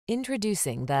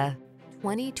Introducing the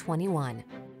 2021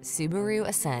 Subaru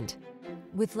Ascent.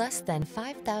 With less than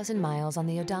 5,000 miles on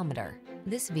the odometer,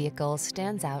 this vehicle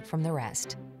stands out from the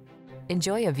rest.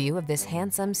 Enjoy a view of this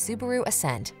handsome Subaru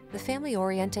Ascent, the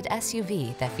family-oriented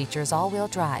SUV that features all-wheel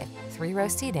drive, 3-row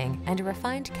seating, and a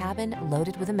refined cabin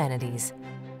loaded with amenities.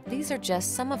 These are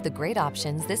just some of the great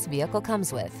options this vehicle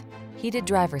comes with: heated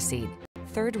driver's seat,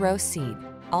 3rd-row seat,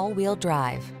 all-wheel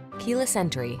drive, keyless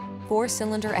entry,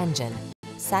 4-cylinder engine,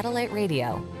 satellite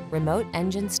radio, remote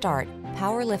engine start,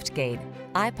 power liftgate,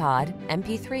 iPod,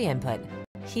 MP3 input,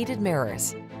 heated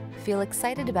mirrors. Feel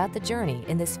excited about the journey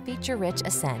in this feature-rich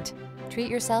Ascent. Treat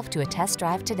yourself to a test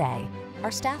drive today.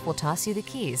 Our staff will toss you the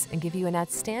keys and give you an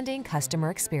outstanding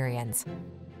customer experience.